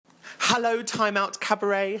Hello, Time Out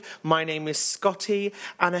Cabaret. My name is Scottee,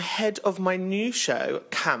 and ahead of my new show,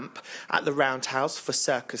 Camp, at the Roundhouse for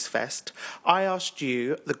Circus Fest, I asked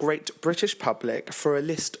you, the great British public, for a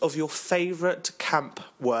list of your favourite camp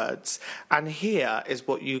words, and here is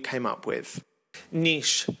what you came up with.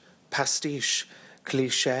 Niche, pastiche,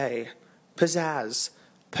 cliché, pizzazz,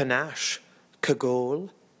 panache, cagoule,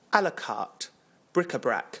 à la carte,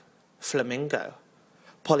 bric-a-brac, flamingo,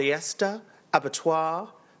 polyester,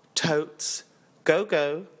 abattoir, totes,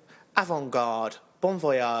 go-go, avant-garde, bon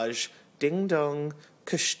voyage, ding-dong,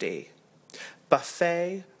 kushti.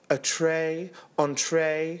 Buffet, a tray,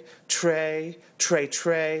 entrée, tray,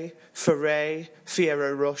 tray, foray,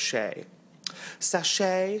 Fiero Rocher.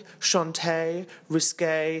 Sachet, chanté,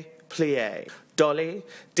 risqué, plié. Dolly,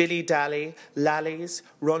 dilly-dally, lallies,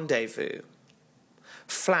 rendezvous.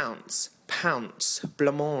 Flounce, pounce,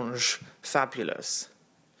 blancmange, fabulous.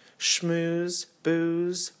 Schmooze,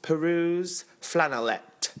 booze, peruse,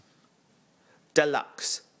 flannelette.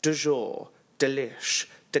 Deluxe, de jour, delish,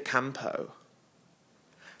 de campo.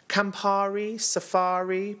 Campari,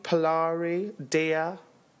 safari, polari, deer.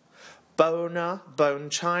 Bona,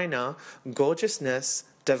 bone china, gorgeousness,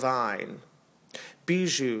 divine.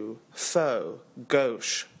 Bijou, faux,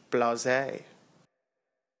 gauche, blasé.